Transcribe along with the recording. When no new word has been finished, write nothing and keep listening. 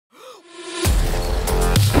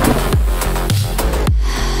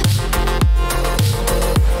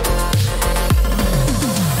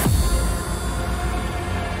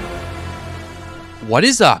What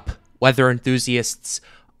is up, weather enthusiasts?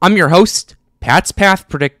 I'm your host, Pat's Path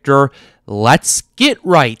Predictor. Let's get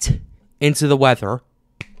right into the weather.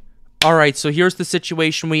 Alright, so here's the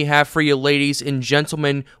situation we have for you, ladies and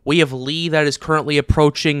gentlemen. We have Lee that is currently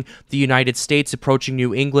approaching the United States, approaching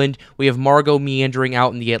New England. We have Margot meandering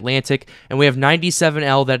out in the Atlantic. And we have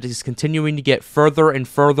 97L that is continuing to get further and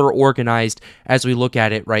further organized as we look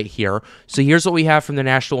at it right here. So here's what we have from the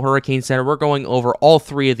National Hurricane Center. We're going over all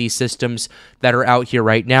three of these systems that are out here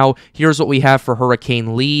right now. Here's what we have for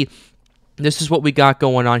Hurricane Lee. This is what we got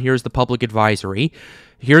going on. Here's the public advisory.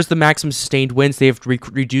 Here's the maximum sustained winds. They have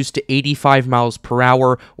reduced to 85 miles per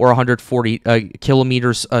hour or 140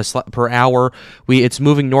 kilometers per hour. It's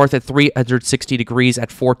moving north at 360 degrees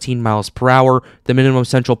at 14 miles per hour. The minimum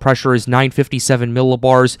central pressure is 957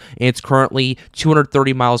 millibars, and it's currently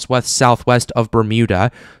 230 miles west-southwest of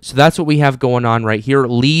Bermuda. So that's what we have going on right here.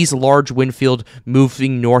 Lee's large wind field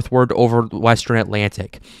moving northward over the western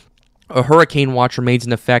Atlantic. A hurricane watch remains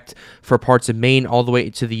in effect for parts of Maine all the way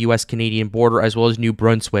to the U.S.-Canadian border, as well as New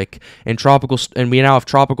Brunswick. And we now have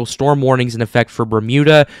tropical storm warnings in effect for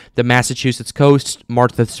Bermuda, the Massachusetts coast,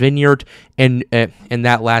 Martha's Vineyard, and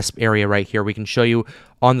that last area right here. We can show you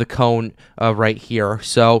on the cone right here.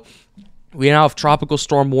 So we now have tropical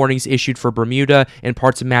storm warnings issued for Bermuda and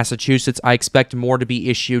parts of Massachusetts. I expect more to be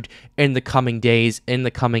issued in the coming days, in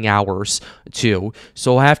the coming hours, too.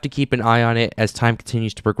 So we'll have to keep an eye on it as time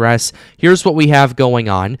continues to progress. Here's what we have going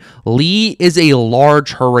on. Lee is a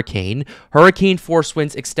large hurricane. Hurricane force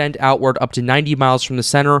winds extend outward up to 90 miles from the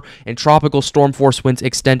center, and tropical storm force winds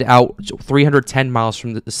extend out 310 miles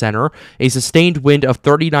from the center. A sustained wind of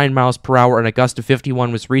 39 miles per hour and a gust of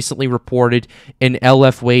 51 was recently reported in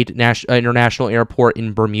L.F. Wade International Airport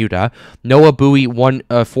in Bermuda. NOAA buoy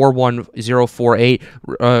 41048,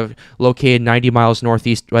 located 90 miles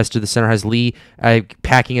northeast west of the center, has Lee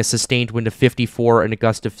packing a sustained wind of 54 and a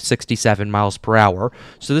gust of 67 miles per hour.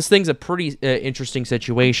 So this thing's a pretty interesting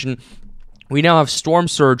situation. We now have storm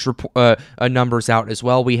surge numbers out as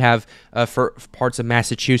well. We have for parts of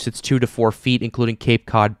Massachusetts 2 to 4 feet, including Cape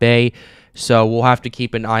Cod Bay. So we'll have to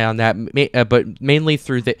keep an eye on that, but mainly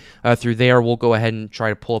through there, we'll go ahead and try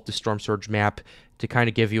to pull up the storm surge map to kind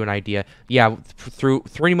of give you an idea. Yeah, through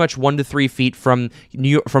pretty much 1 to 3 feet from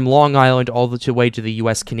Long Island all the way to the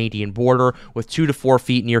U.S.-Canadian border, with 2 to 4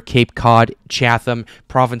 feet near Cape Cod, Chatham,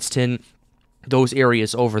 Provincetown, those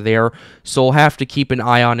areas over there. So we'll have to keep an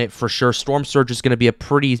eye on it for sure. Storm surge is going to be a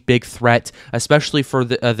pretty big threat, especially for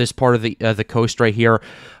this part of the coast right here.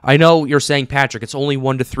 I know you're saying, Patrick, it's only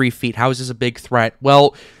 1 to 3 feet. How is this a big threat?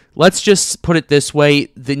 Well, let's just put it this way.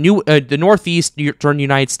 The northeastern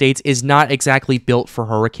United States is not exactly built for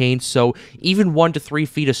hurricanes, so even 1 to 3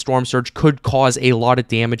 feet of storm surge could cause a lot of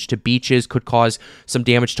damage to beaches, could cause some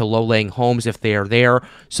damage to low-lying homes if they are there.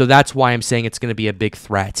 So that's why I'm saying it's going to be a big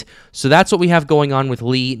threat. So that's what we have going on with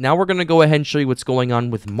Lee. Now we're going to go ahead and show you what's going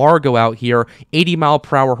on with Margot out here.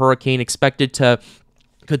 80-mile-per-hour hurricane expected to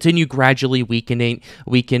continue gradually weaken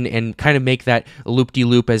and kind of make that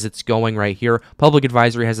loop-de-loop as it's going right here. Public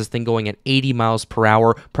advisory has this thing going at 80 miles per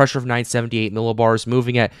hour, pressure of 978 millibars,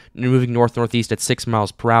 moving north-northeast at 6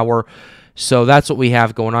 miles per hour. So that's what we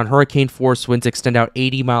have going on. Hurricane force winds extend out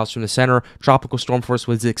 80 miles from the center. Tropical storm force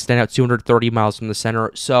winds extend out 230 miles from the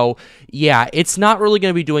center. So yeah, it's not really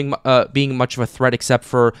going to be being much of a threat except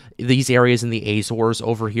for these areas in the Azores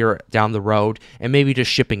over here down the road, and maybe just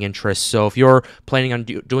shipping interests. So if you're planning on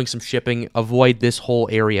doing some shipping, avoid this whole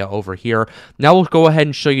area over here. Now we'll go ahead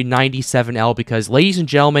and show you 97L because, ladies and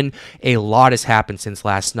gentlemen, a lot has happened since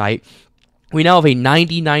last night. We now have a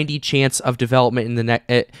 90-90 chance of development in the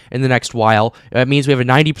next while. That means we have a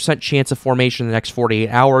 90% chance of formation in the next 48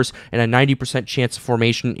 hours and a 90% chance of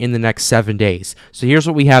formation in the next 7 days. So here's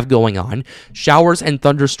what we have going on. Showers and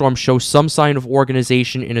thunderstorms show some sign of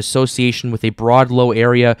organization in association with a broad low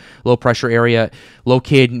pressure area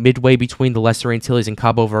located midway between the Lesserantilles and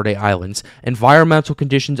Cabo Verde Islands. Environmental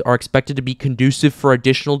conditions are expected to be conducive for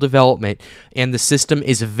additional development, and the system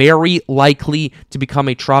is very likely to become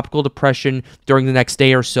a tropical depression during the next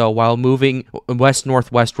day or so, while moving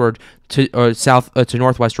west-northwestward to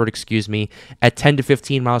northwestward, at 10 to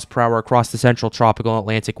 15 miles per hour across the central tropical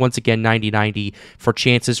Atlantic. Once again, 90-90 for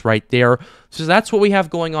chances right there. So that's what we have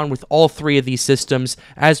going on with all three of these systems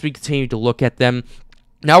as we continue to look at them.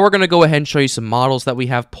 Now we're going to go ahead and show you some models that we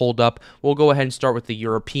have pulled up. We'll go ahead and start with the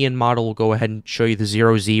European model. We'll go ahead and show you the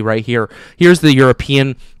 0Z right here. Here's the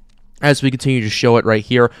European as we continue to show it right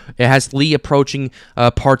here. It has Lee approaching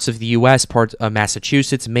parts of the U.S., parts of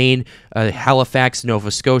Massachusetts, Maine, Halifax,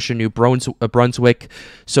 Nova Scotia, New Brunswick.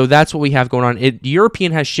 So that's what we have going on. The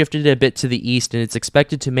European has shifted a bit to the east, and it's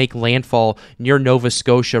expected to make landfall near Nova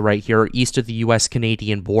Scotia right here, east of the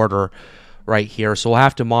U.S.-Canadian border right here. So we'll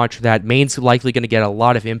have to monitor that. Maine's likely going to get a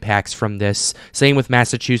lot of impacts from this. Same with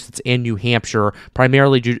Massachusetts and New Hampshire,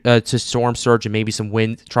 primarily due to storm surge and maybe some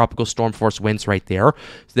wind, tropical storm force winds right there.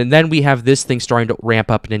 Then we have this thing starting to ramp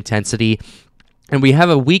up in intensity. And we have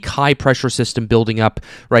a weak high-pressure system building up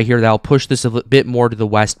right here that'll push this a bit more to the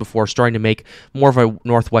west before starting to make more of a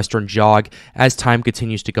northwestern jog as time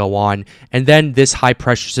continues to go on. And then this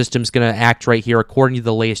high-pressure system is going to act right here, according to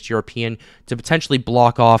the latest European, to potentially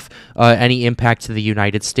block off any impact to the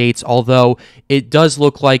United States. Although it does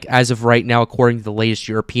look like, as of right now, according to the latest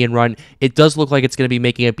European run, it does look like it's going to be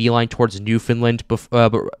making a beeline towards Newfoundland, but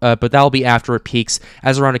that'll be after it peaks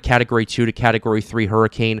as around a Category 2 to Category 3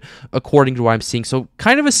 hurricane, according to what I'm seeing. So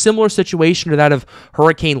kind of a similar situation to that of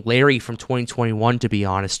Hurricane Larry from 2021, to be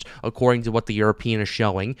honest, according to what the European is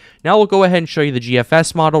showing. Now we'll go ahead and show you the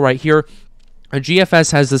GFS model right here. A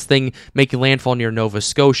GFS has this thing making landfall near Nova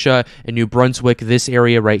Scotia and New Brunswick, this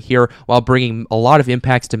area right here, while bringing a lot of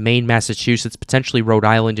impacts to Maine, Massachusetts, potentially Rhode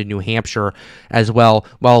Island and New Hampshire as well.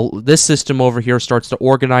 While this system over here starts to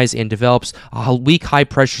organize and develops, a weak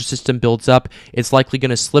high-pressure system builds up. It's likely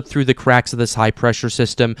going to slip through the cracks of this high-pressure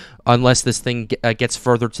system unless this thing gets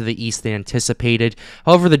further to the east than anticipated.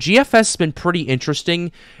 However, the GFS has been pretty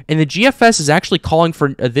interesting, and the GFS is actually calling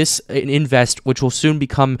for this invest, which will soon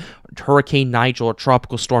become Hurricane Nigel or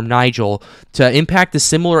Tropical Storm Nigel, to impact a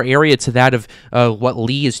similar area to that of what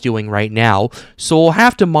Lee is doing right now. So we'll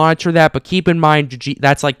have to monitor that, but keep in mind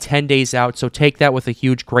that's like 10 days out, so take that with a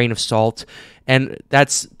huge grain of salt. And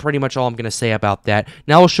that's pretty much all I'm going to say about that.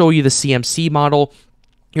 Now I'll show you the CMC model.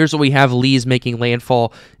 Here's what we have. Lee's making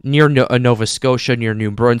landfall near Nova Scotia, near New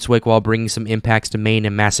Brunswick, while bringing some impacts to Maine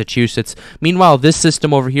and Massachusetts. Meanwhile, this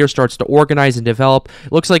system over here starts to organize and develop.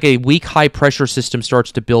 It looks like a weak high-pressure system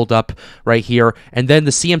starts to build up right here. And then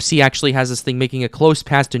the CMC actually has this thing making a close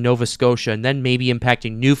pass to Nova Scotia and then maybe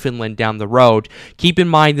impacting Newfoundland down the road. Keep in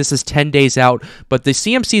mind, this is 10 days out, but the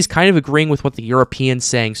CMC is kind of agreeing with what the European's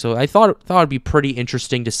saying. So I thought it'd be pretty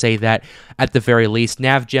interesting to say that at the very least.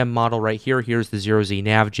 NavGem model right here. Here's the 0Z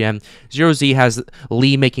NavGem. 0Z has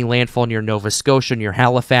Lee making landfall near Nova Scotia, near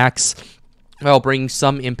Halifax, while bringing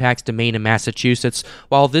some impacts to Maine and Massachusetts.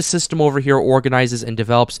 While this system over here organizes and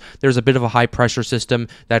develops, there's a bit of a high-pressure system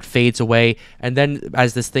that fades away, and then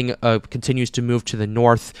as this thing continues to move to the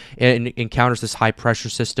north and encounters this high-pressure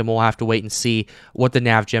system, we'll have to wait and see what the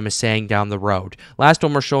NavGem is saying down the road. Last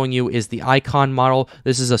one we're showing you is the Icon model.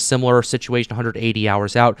 This is a similar situation, 180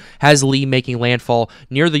 hours out. Has Lee making landfall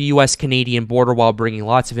near the U.S.-Canadian border while bringing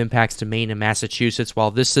lots of impacts to Maine and Massachusetts.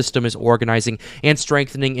 While this system is organizing and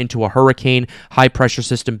strengthening into a hurricane, high-pressure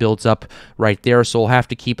system builds up right there, so we'll have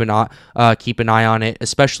to keep an eye on it,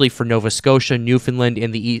 especially for Nova Scotia, Newfoundland,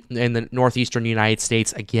 and the northeastern United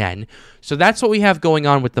States again. So that's what we have going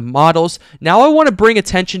on with the models. Now I want to bring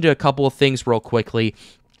attention to a couple of things real quickly.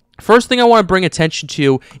 First thing I want to bring attention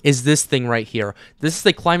to is this thing right here. This is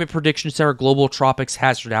the Climate Prediction Center Global Tropics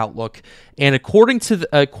Hazard Outlook, and according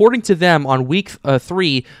to them, on week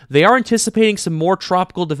 3, they are anticipating some more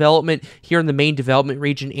tropical development here in the main development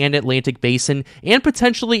region and Atlantic Basin, and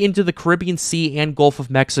potentially into the Caribbean Sea and Gulf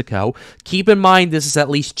of Mexico. Keep in mind, this is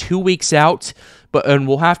at least 2 weeks out, and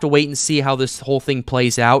we'll have to wait and see how this whole thing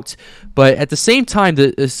plays out. But at the same time,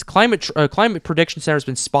 this Climate Prediction Center has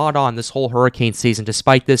been spot on this whole hurricane season,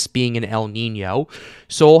 despite this being an El Nino.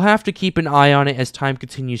 So we'll have to keep an eye on it as time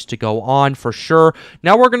continues to go on, for sure.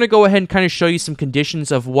 Now we're going to go ahead and kind of show you some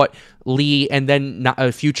conditions of what Lee and then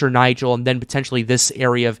future Nigel and then potentially this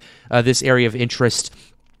area of interest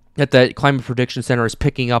that the Climate Prediction Center is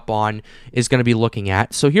picking up on is going to be looking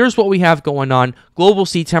at. So here's what we have going on. Global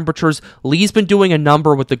sea temperatures. Lee's been doing a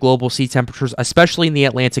number with the global sea temperatures, especially in the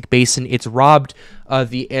Atlantic Basin. It's robbed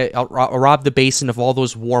the basin of all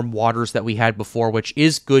those warm waters that we had before, which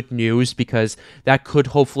is good news because that could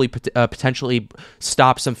hopefully potentially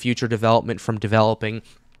stop some future development from developing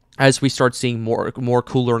as we start seeing more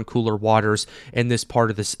cooler and cooler waters in this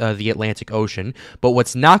part of the Atlantic Ocean. But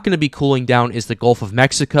what's not going to be cooling down is the Gulf of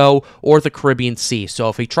Mexico or the Caribbean Sea. So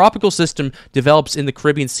if a tropical system develops in the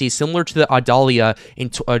Caribbean Sea, similar to the Adalia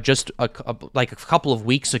in just like a couple of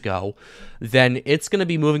weeks ago, then it's going to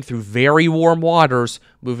be moving through very warm waters,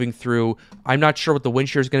 moving through, I'm not sure what the wind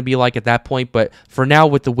shear is going to be like at that point, but for now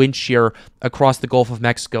with the wind shear across the Gulf of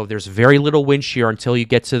Mexico, there's very little wind shear until you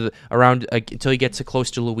get to until you get to close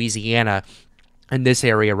to Louisiana. in this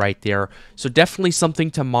area right there. So definitely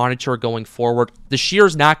something to monitor going forward. The shear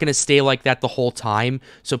is not going to stay like that the whole time,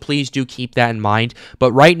 so please do keep that in mind.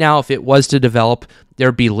 But right now, if it was to develop,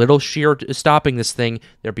 there'd be little shear stopping this thing.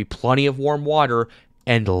 There'd be plenty of warm water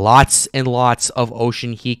and lots of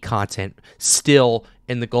ocean heat content still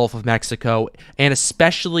in the Gulf of Mexico, and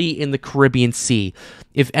especially in the Caribbean Sea.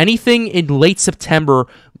 If anything in late September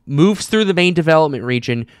moves through the main development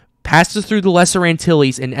region, passes through the Lesser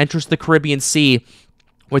Antilles, and enters the Caribbean Sea,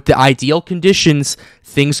 with the ideal conditions,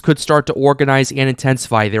 things could start to organize and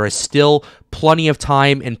intensify. There is still plenty of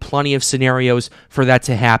time and plenty of scenarios for that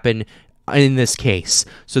to happen in this case.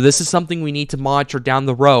 So this is something we need to monitor down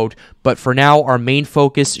the road, but for now, our main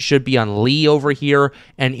focus should be on Lee over here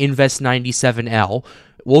and Invest 97L.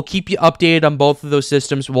 We'll keep you updated on both of those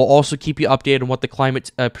systems. We'll also keep you updated on what the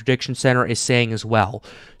Climate Prediction Center is saying as well.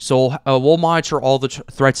 So we'll monitor all the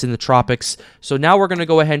threats in the tropics. So now we're going to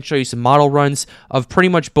go ahead and show you some model runs of pretty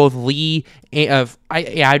much both Lee. We're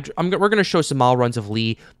going to show some model runs of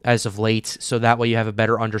Lee as of late, so that way you have a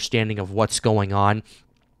better understanding of what's going on.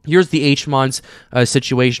 Here's the HMON's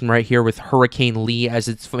situation right here with Hurricane Lee as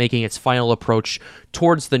it's making its final approach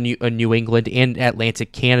towards the New England and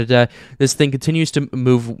Atlantic Canada. This thing continues to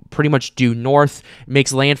move pretty much due north,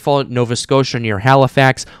 makes landfall at Nova Scotia near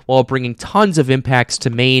Halifax, while bringing tons of impacts to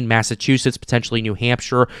Maine, Massachusetts, potentially New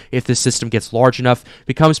Hampshire if the system gets large enough,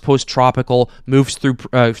 becomes post-tropical, moves through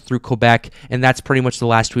Quebec, and that's pretty much the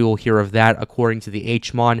last we will hear of that according to the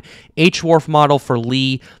HMON. HWRF model for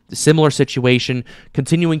Lee, similar situation,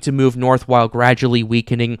 continuing to move north while gradually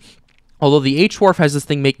weakening. Although the HWRF has this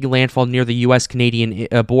thing making landfall near the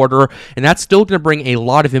U.S.-Canadian border, and that's still going to bring a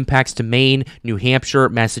lot of impacts to Maine, New Hampshire,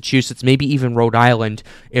 Massachusetts, maybe even Rhode Island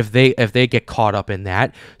if they get caught up in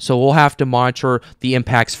that. So we'll have to monitor the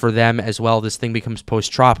impacts for them as well. This thing becomes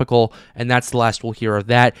post-tropical, and that's the last we'll hear of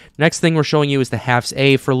that. Next thing we're showing you is the HAFS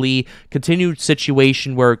A for Lee. Continued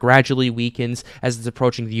situation where it gradually weakens as it's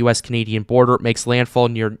approaching the U.S.-Canadian border. It makes landfall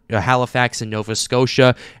near Halifax and Nova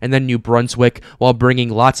Scotia, and then New Brunswick, while bringing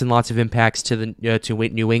lots and lots of impacts to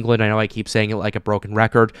New England. I know I keep saying it like a broken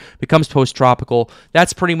record. Becomes post-tropical.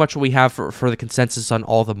 That's pretty much what we have for the consensus on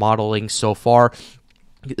all the modeling so far.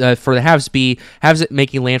 For the HAFS B, HAFS it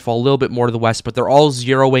making landfall a little bit more to the west, but they're all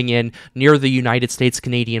zeroing in near the United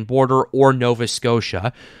States-Canadian border or Nova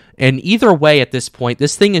Scotia. And either way at this point,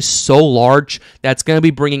 this thing is so large that's going to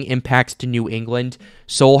be bringing impacts to New England.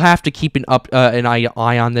 So we'll have to keep an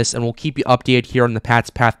eye on this, and we'll keep you updated here on the Pat's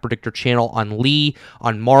Path Predictor channel on Lee,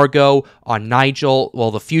 on Margot, on Nigel,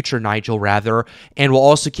 well, the future Nigel, rather, and we'll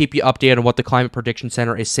also keep you updated on what the Climate Prediction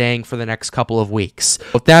Center is saying for the next couple of weeks.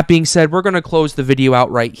 With that being said, we're going to close the video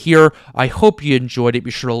out right here. I hope you enjoyed it.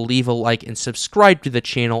 Be sure to leave a like and subscribe to the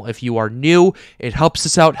channel if you are new. It helps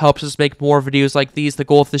us out, helps us make more videos like these. The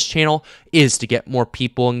goal of this channel is to get more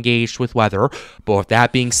people engaged with weather. But with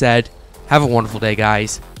that being said, have a wonderful day,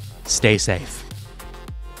 guys. Stay safe.